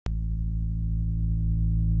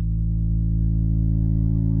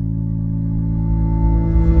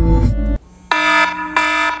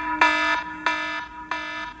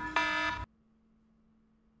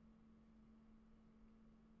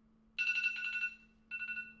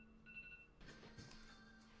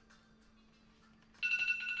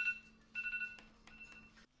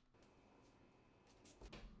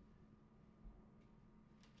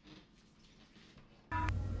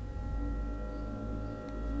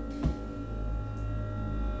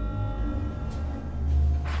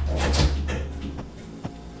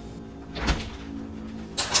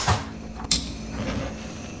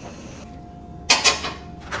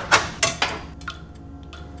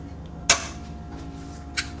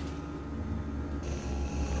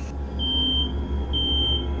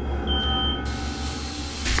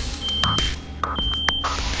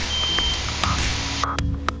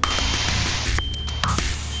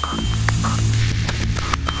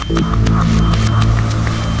Self-destruct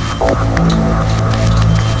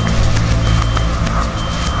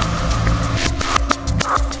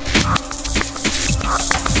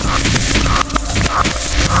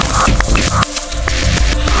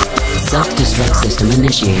system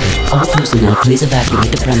initiated. All personnel, please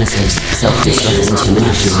evacuate the premises. Self-destruct system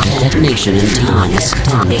initiated. Detonation in T-minus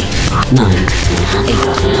 10, 9, 8,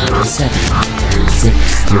 7,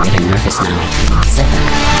 6. You're getting nervous now. 7.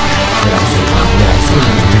 Did I say 9?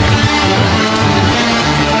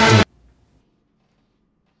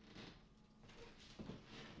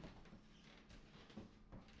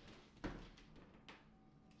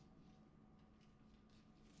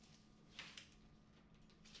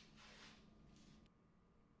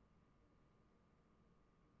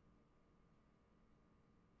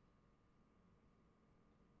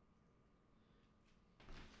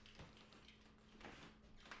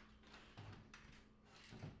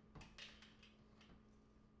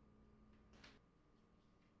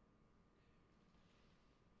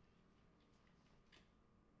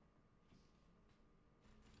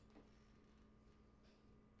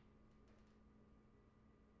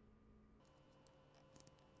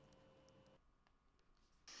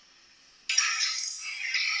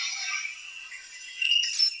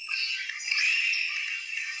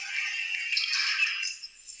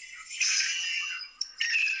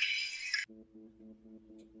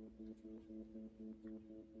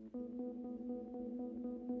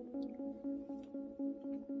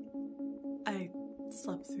 I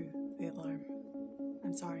slept through the alarm.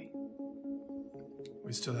 I'm sorry.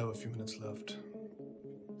 We still have a few minutes left.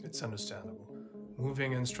 It's understandable.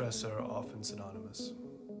 Moving and stress are often synonymous.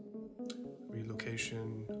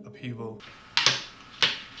 Relocation, upheaval.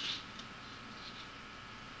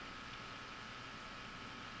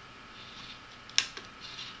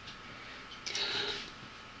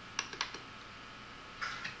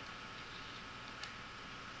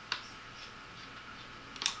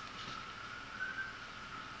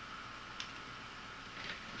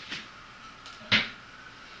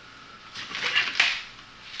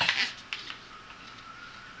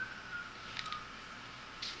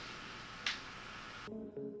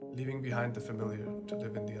 Leaving behind the familiar to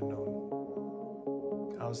live in the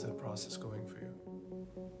unknown. How's that process going for you?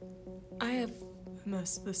 I have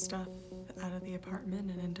most of the stuff out of the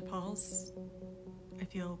apartment and into Paul's. I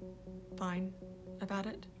feel fine about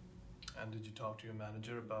it. And did you talk to your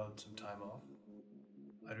manager about some time off?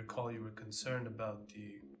 I recall you were concerned about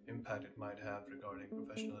the impact it might have regarding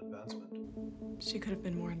professional advancement. She could have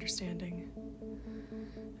been more understanding.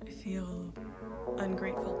 I feel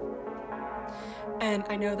ungrateful. And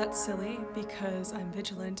I know that's silly because I'm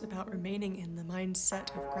vigilant about remaining in the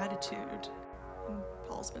mindset of gratitude. And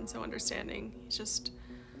Paul's been so understanding. He's just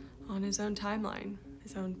on his own timeline,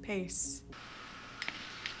 his own pace.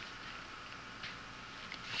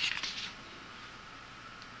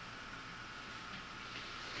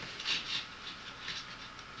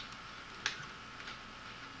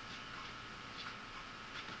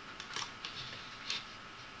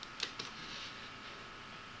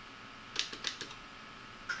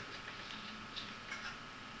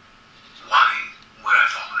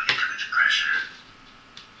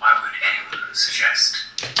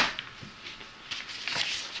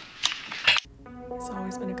 He's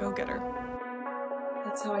always been a go-getter.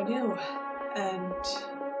 That's how I knew. And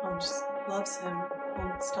Mom just loves him.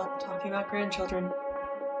 Won't stop talking about grandchildren.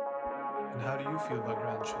 And how do you feel about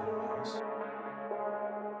grandchildren, Alice?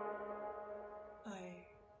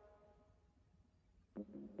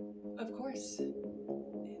 Of course.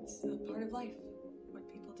 It's a part of life. What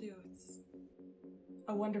people do. It's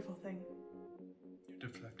a wonderful thing. You're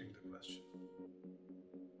deflecting the question.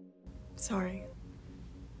 Sorry.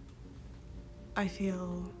 I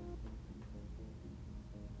feel...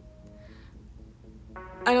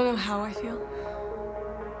 I don't know how I feel.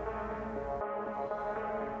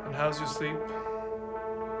 And how's your sleep?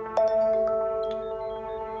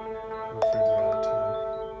 I'm afraid we're out of time.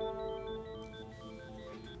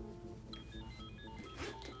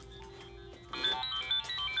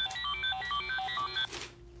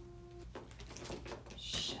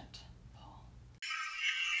 Shit, Paul.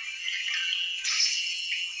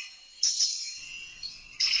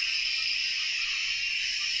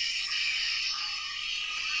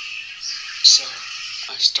 So,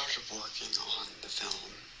 I started working on the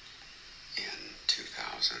film in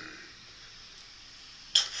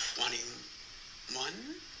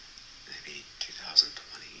 2021, maybe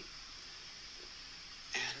 2020,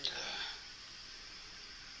 and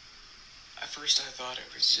at first I thought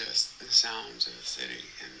it was just the sounds of the city,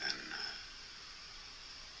 and then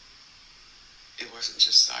it wasn't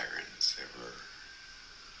just sirens, there were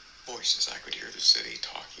voices. I could hear the city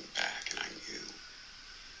talking back, and I knew.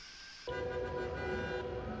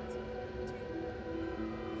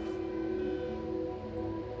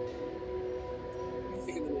 What do you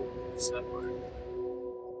think of the name Sapphire?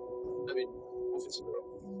 I mean, if it's a girl.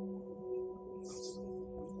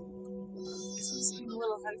 Is I'm saying a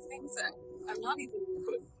little ahead of things? I'm not even.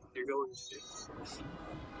 But you're going to do.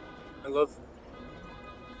 I love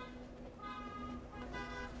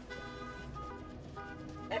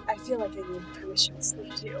I feel like I need permission to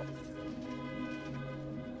speak to you.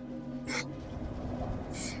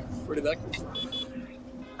 Where did that come from?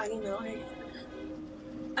 I don't know.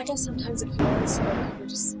 I guess sometimes it feels like we're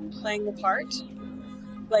just playing the part.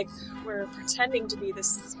 Like we're pretending to be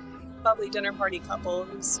this bubbly dinner party couple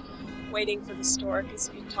who's waiting for the stork as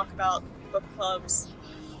we talk about book clubs,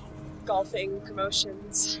 golfing,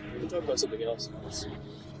 promotions. We can talk about something else.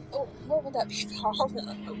 Oh, what would that be, Paul?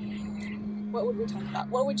 What would we talk about?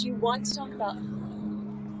 What would you want to talk about?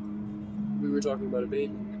 We were talking about a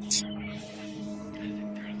baby.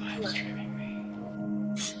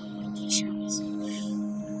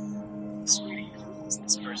 Sweetie, who's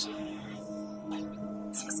this person?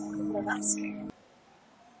 That's exactly what I'm asking.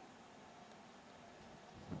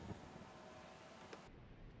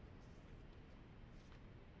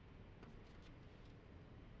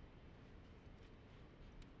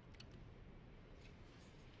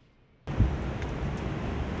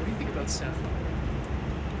 What do you think about Sapphire?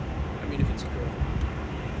 I mean, if it's a girl.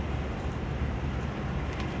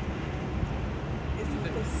 Isn't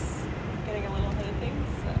this getting a little ahead of things?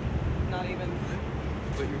 Not even.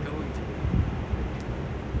 But you're going to.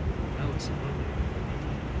 Alex, I love you.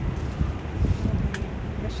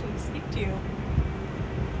 Permission to speak to you.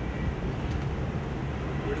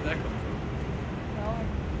 Where did that come from? Well, I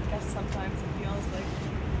guess sometimes it feels like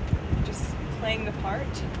we're just playing the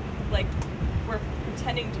part. Like we're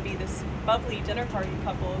pretending to be this bubbly dinner party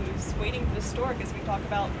couple who's waiting for the stork as we talk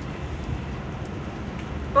about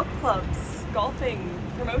book clubs, golfing,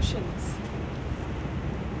 promotions.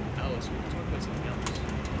 Alice, we can talk about something else.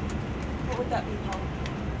 What would that be, Paul?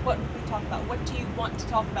 What would we talk about? What do you want to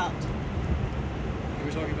talk about? We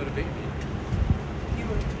were talking about a baby. You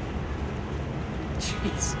were.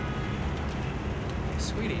 Jeez.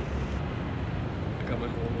 Sweetie. I got my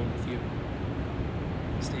whole home with you.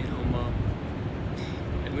 Stay-at-home mom.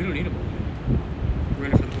 And we don't need a mom. We're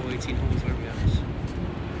in it for the whole 18 holes, aren't we, Alice?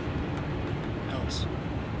 Alice.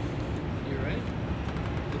 You alright?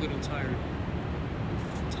 A little tired.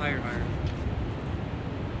 Tire iron.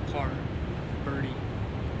 Par. Birdie.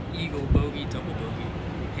 Eagle, bogey, double bogey.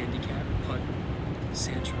 Handicap, putt.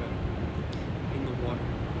 Santra. In the water.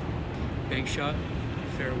 Bank shot.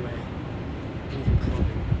 Fairway. Over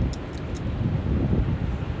clubbing.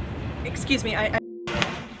 Excuse me,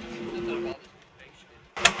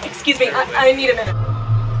 Excuse me, I need a minute.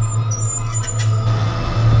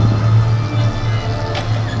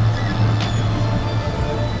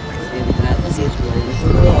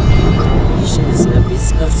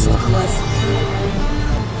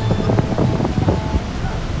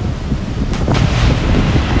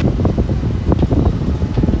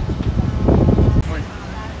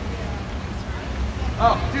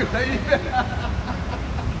 Oh, dude, how you been?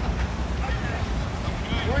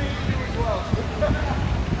 Great to you as well.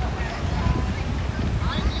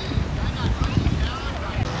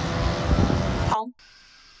 Paul?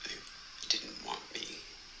 They didn't want me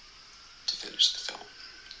to finish the film.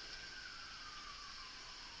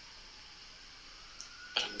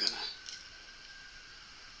 But I'm gonna.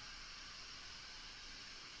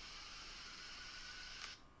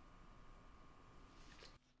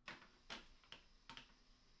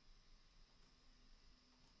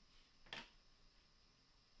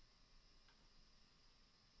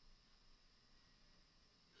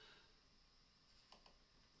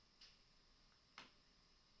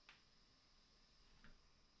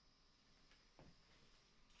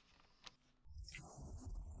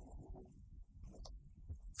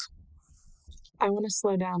 I want to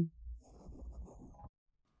slow down.